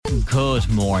Good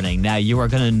morning. Now, you are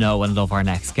going to know and love our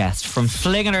next guest. From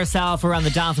flinging herself around the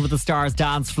Dancing with the Stars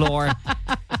dance floor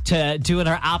to doing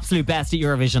her absolute best at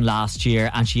Eurovision last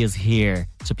year. And she is here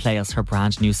to play us her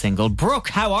brand new single. Brooke,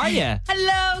 how are you?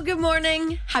 Hello, good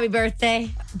morning. Happy birthday.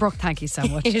 Brooke, thank you so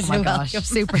much. You're Oh my so gosh. welcome.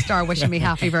 Superstar wishing me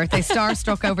happy birthday.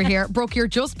 Starstruck over here. Brooke, you're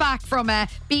just back from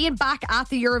being back at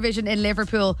the Eurovision in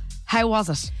Liverpool. How was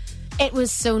it? It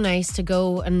was so nice to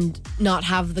go and not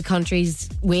have the country's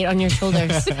weight on your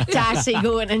shoulders. To actually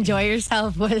go and enjoy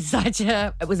yourself was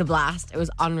it was a blast. It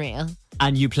was unreal.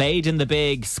 And you played in the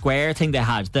big square thing they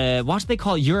had. What do they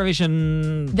call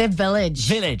Eurovision? The Village.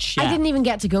 Village, yeah. I didn't even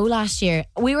get to go last year.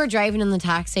 We were driving in the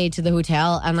taxi to the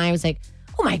hotel and I was like,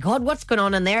 oh my God, what's going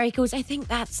on in there? He goes, I think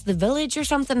that's the Village or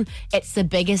something. It's the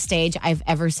biggest stage I've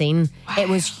ever seen. Wow. It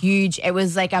was huge. It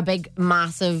was like a big,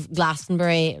 massive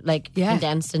Glastonbury,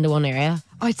 condensed into one area.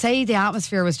 I'd say the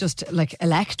atmosphere was just like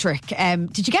electric.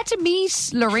 Did you get to meet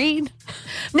Loreen?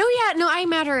 No, I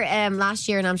met her last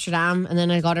year in Amsterdam, and then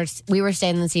I got her. We were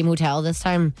staying in the same hotel this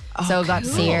time, so I got to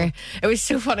see her. It was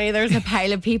so funny. There was a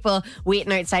pile of people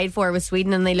waiting outside for her with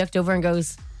Sweden, and they looked over and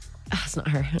goes, oh, it's not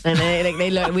her. And they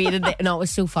looked. No, it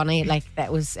was so funny.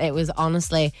 It was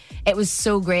honestly, it was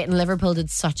so great, and Liverpool did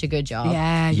such a good job.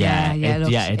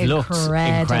 It looked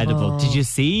incredible. Did you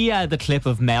see the clip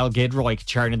of Mel Gilroy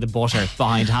churning the butter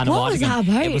behind Hannah What was that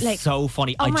about? It was so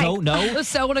funny. I don't know. It was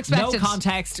so unexpected. No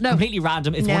context. Completely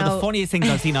random. It's one of the funniest things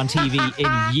I've seen on TV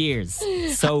in years.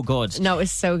 So good. No, it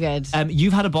was so good.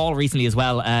 You've had a ball recently as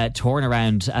well, touring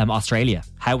around Australia.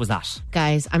 How was that?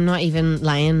 Guys, I'm not even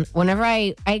lying. Whenever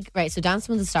so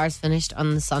Dancing with the Stars finished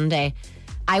on the Sunday,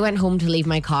 I went home to leave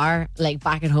my car,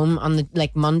 back at home on the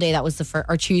Monday. That was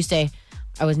or Tuesday.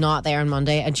 I was not there on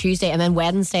Monday and Tuesday, and then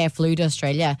Wednesday I flew to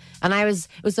Australia, and it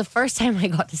was the first time I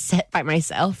got to sit by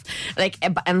myself,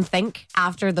 and think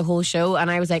after the whole show, and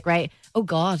I was like, right, oh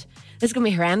God, this is going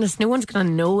to be horrendous. No one's going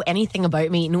to know anything about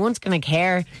me. No one's going to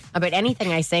care about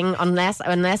anything I sing unless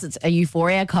it's a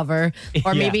Euphoria cover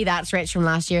or maybe That's Rich from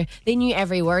last year. They knew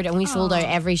every word, and we sold out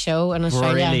every show in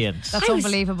Australia. Brilliant. That's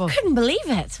unbelievable. Couldn't believe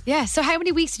it. Yeah. So how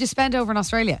many weeks did you spend over in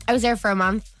Australia? I was there for a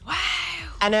month. Wow.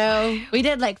 I know. We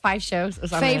did 5 shows.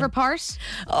 Favourite part?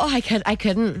 Oh, I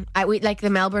couldn't. The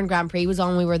Melbourne Grand Prix was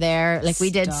on. We were there. We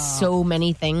did so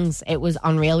many things. It was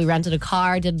unreal. We rented a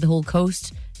car, did the whole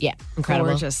coast. Yeah,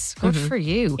 incredible. Gorgeous. Good for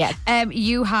you. Yeah.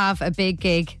 You have a big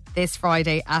gig this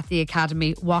Friday at the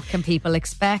Academy. What can people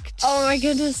expect? Oh my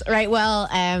goodness. Right, well,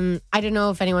 I don't know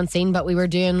if anyone's seen, but we were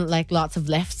doing lots of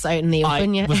lifts out in the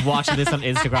open. I was watching this on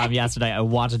Instagram yesterday. I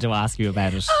wanted to ask you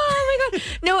about it. Oh my God.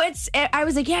 No, I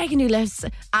was like, yeah, I can do lifts.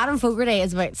 Adam Fogarty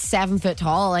is about 7 foot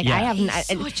tall. I haven't. He's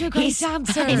such a great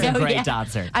dancer. He's a great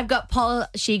dancer. I've got Paul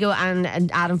Shigo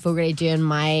and Adam Fogarty doing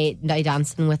my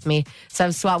dancing with me. So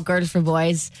I've swapped girls for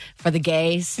boys for the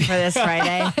gays for this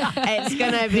Friday. It's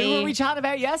gonna be. Who were we chatting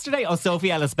about yesterday? Oh,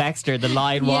 Sophie Ellis-Bextor. The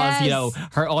line was,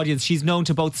 her audience, she's known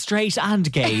to both straight and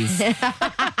gays.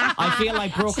 I feel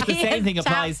like, Brooke, the same thing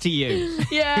applies to you.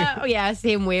 Yeah. Oh, yeah,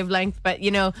 same wavelength. But,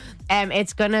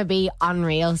 it's going to be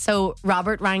unreal. So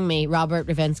Robert rang me. Robert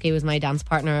Ravinsky was my dance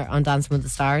partner on Dancing with the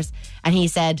Stars. And he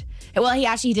said,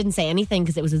 he didn't say anything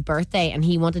because it was his birthday, and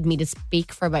he wanted me to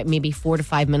speak for about maybe 4 to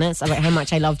 5 minutes about how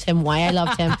much I loved him, why I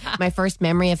loved him, my first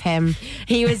memory of him.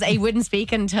 He wouldn't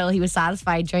speak until he was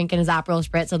satisfied drinking his Aperol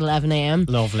Spritz at 11 a.m.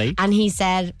 Lovely. And he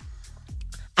said,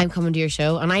 I'm coming to your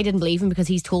show. And I didn't believe him because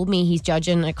he's told me he's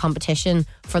judging a competition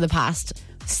for the past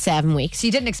 7 weeks. So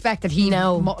you didn't expect that he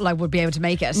would be able to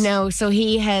make it? No, so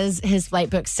he has his flight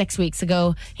booked 6 weeks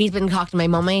ago. He's been talking to my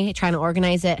mummy, trying to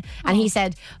organise it. And he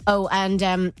said, do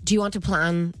you want to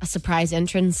plan a surprise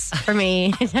entrance for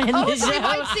me? So we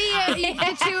might see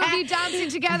the two of you dancing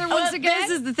together once again?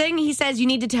 This is the thing. He says, you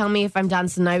need to tell me if I'm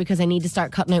dancing now because I need to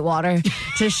start cutting out water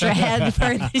to shred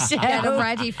for the show. Get him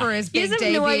ready for his big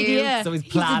debut. No idea. So he's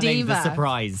planning the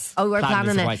surprise. Oh, we're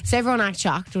planning it. So everyone acts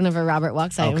shocked whenever Robert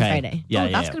walks out on Friday.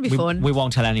 Yeah, that's going to be fun. We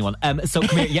won't tell anyone. So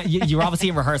come here. You're obviously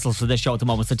in rehearsals for this show at the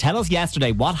moment. So tell us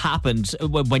yesterday what happened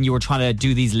when you were trying to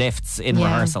do these lifts in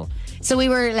rehearsal. So we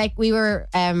were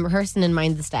rehearsing in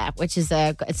Mind the Step, which is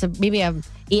maybe a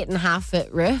 8.5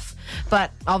 foot roof,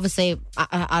 but obviously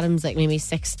Adam's maybe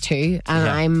 6'2", and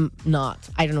I'm not.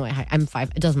 I don't know. I'm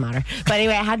 5. It doesn't matter. But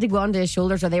anyway, I had to go onto his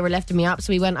shoulders, or they were lifting me up.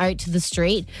 So we went out to the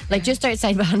street, just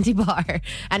outside Bandy Bar,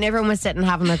 and everyone was sitting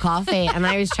having their coffee, and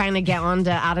I was trying to get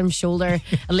onto Adam's shoulder,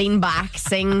 lean back,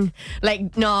 sing.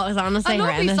 No, it was honestly a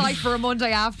lovely horrendous. sight for a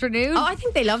Monday afternoon. Oh, I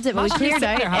think they loved it. But we cleared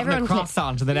out. Everyone crossed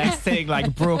on to the next thing.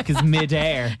 Brooke is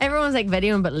midair. Everyone's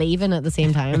videoing but leaving at the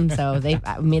same time, so they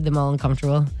made them all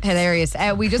uncomfortable. single. Hilarious.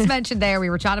 We just mentioned there, we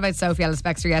were chatting about Sophie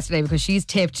Ellis-Bextor yesterday because she's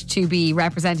tipped to be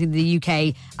representing the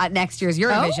UK at next year's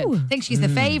Eurovision. Oh. I think she's the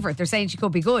favourite. They're saying she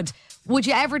could be good. Would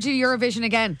you ever do Eurovision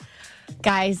again?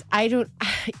 Guys, you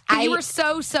were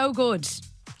so good.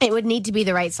 It would need to be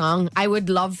the right song. I would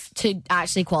love to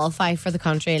actually qualify for the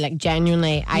country. Like,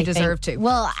 genuinely, I deserve to.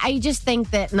 Well, I just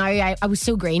think that now I was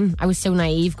so green. I was so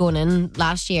naive going in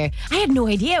last year. I had no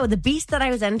idea the beast that I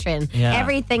was entering. Yeah.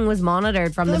 Everything was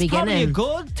monitored from the beginning.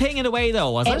 Probably a good thing in a way, though,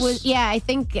 was it? It was, yeah. I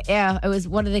think, yeah. It was.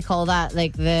 What do they call that?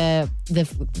 Like the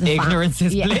ignorance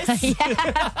is yeah. bliss.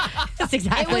 Yeah. That's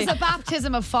exactly. It was a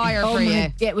baptism of fire for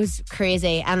you. It was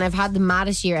crazy, and I've had the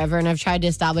maddest year ever, and I've tried to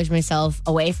establish myself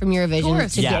away from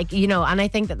Eurovision to get, and I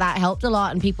think that helped a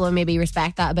lot, and people would maybe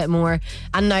respect that a bit more.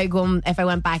 And now if I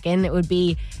went back in, it would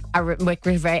be I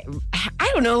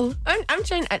don't know. I'm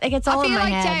trying. Like, it's all in my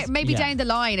head. Down the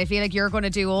line, I feel like you're going to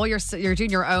do you're doing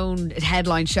your own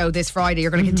headline show this Friday.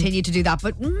 You're going to continue to do that,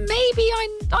 but maybe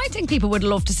I think people would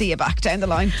love to see you back down the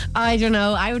line. I don't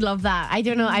know. I would love that. I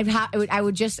don't know.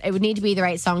 It would need to be the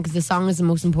right song, because the song is the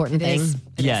most important thing.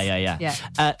 Yeah.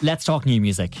 Let's talk new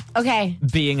music. Okay.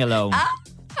 Being Alone.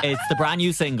 It's the brand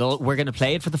new single. We're going to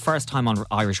play it for the first time on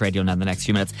Irish radio now in the next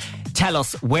few minutes. Tell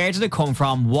us, where did it come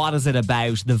from? What is it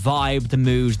about? The vibe, the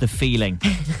mood, the feeling,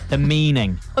 the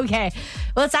meaning. Okay.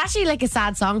 Well, it's actually like a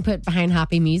sad song put behind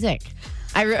happy music.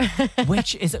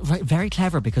 Which is very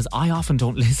clever, because I often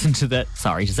don't listen to the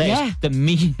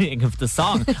meaning of the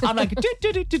song. I'm like,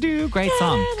 do, great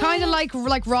song. Kind of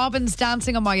like Robin's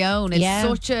Dancing on My Own. It's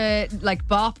such a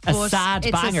bop, a but sad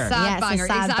banger. A sad banger. It's a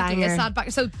sad Exactly, banger. a sad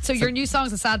banger. So your new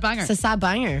song's a sad banger. It's a sad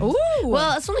banger. Ooh.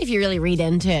 Well, it's only if you really read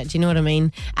into it. Do you know what I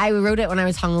mean? I wrote it when I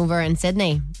was hungover in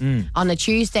Sydney on a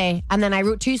Tuesday, and then I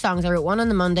wrote two songs. I wrote one on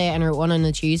the Monday and I wrote one on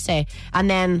the Tuesday, and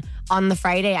then on the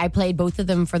Friday I played both of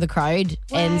them for the crowd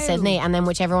in Sydney, and then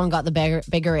whichever one got the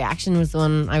bigger reaction was the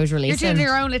one I was releasing. You're doing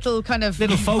your own little kind of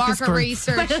focus market group.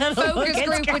 research focus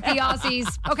group with the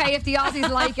Aussies. Okay, if the Aussies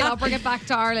like it, I'll bring it back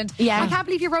to Ireland. Yeah. I can't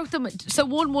believe you wrote them. So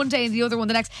one day and the other one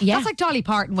the next. Yeah. That's like Dolly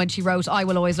Parton when she wrote "I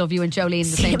Will Always Love You" and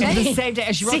Jolene the same day. The same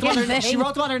day. She wrote, she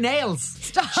wrote them on her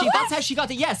nails. That's how she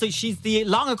got it. Yeah, so she's the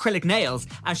long acrylic nails,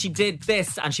 and she did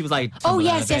this, and she was like, Oh,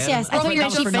 yes. I thought you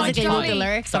meant she for physically 95. wrote the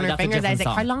lyrics on her That's a fingers. I was different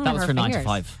like, how song. long That are was her for fingers?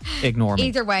 95. Ignore me.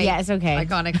 Either way, Yeah, it's okay.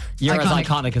 Iconic. You're as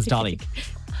iconic as Dolly.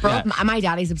 Bro, my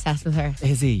daddy's obsessed with her.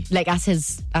 Is he? Like, that's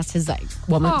his like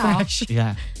woman crush.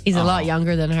 Yeah. He's a lot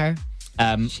younger than her.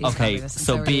 Okay, fabulous.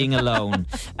 so So Being Alone.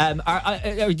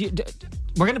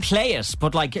 We're going to play it,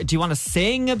 but do you want to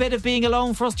sing a bit of Being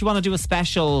Alone for us? Do you want to do a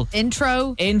special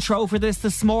Intro for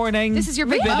this morning? This is your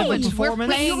big bit of a moment. We're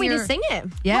performance. playing You want me to your- sing it?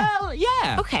 Yeah. Well,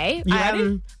 yeah. Okay. You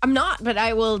ready? I'm not, but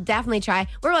I will definitely try.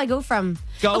 Where will I go from?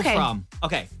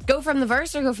 Okay, Go from the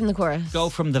verse or go from the chorus? go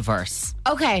from the verse.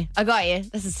 Okay, I got you.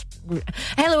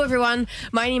 Hello everyone.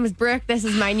 My name is Brooke. This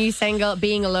is my new single,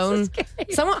 Being Alone.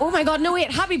 Someone, oh my God, no wait,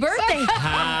 happy birthday.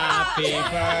 Happy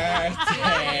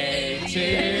birthday to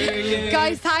you.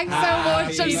 Guys, thanks so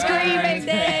much. I'm screaming.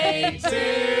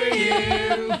 to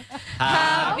you.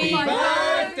 Happy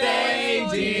birthday,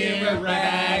 dear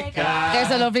Rebecca.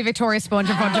 There's a lovely Victoria sponge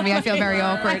in front of me. I feel very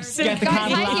awkward. Get the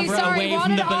Guys, thank you. candelabra Sorry, away what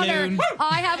from an the honour. balloon.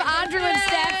 I have Andrew and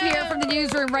Steph here from the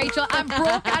newsroom, Rachel and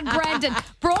Brooke and Brendan.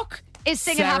 Brooke is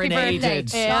singing Happy Birthday.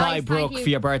 Serenaded Guys, by thank Brooke you. for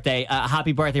your birthday.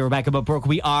 Happy birthday, Rebecca. But Brooke,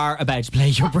 we are about to play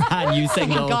your brand new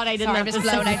single. God, I didn't Sorry, have I'm just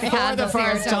to blown out the for the candles here,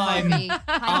 first so time happy.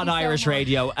 Thank on you so Irish much.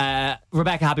 radio.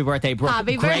 Rebecca, happy birthday. Brooke,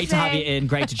 Happy great to have you birthday. in.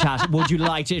 Great to chat. Would you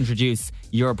like to introduce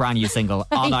your brand new single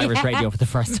on Irish radio for the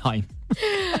first time?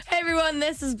 Hey everyone,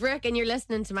 this is Brooke and you're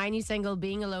listening to my new single,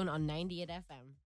 Being Alone on 98 FM.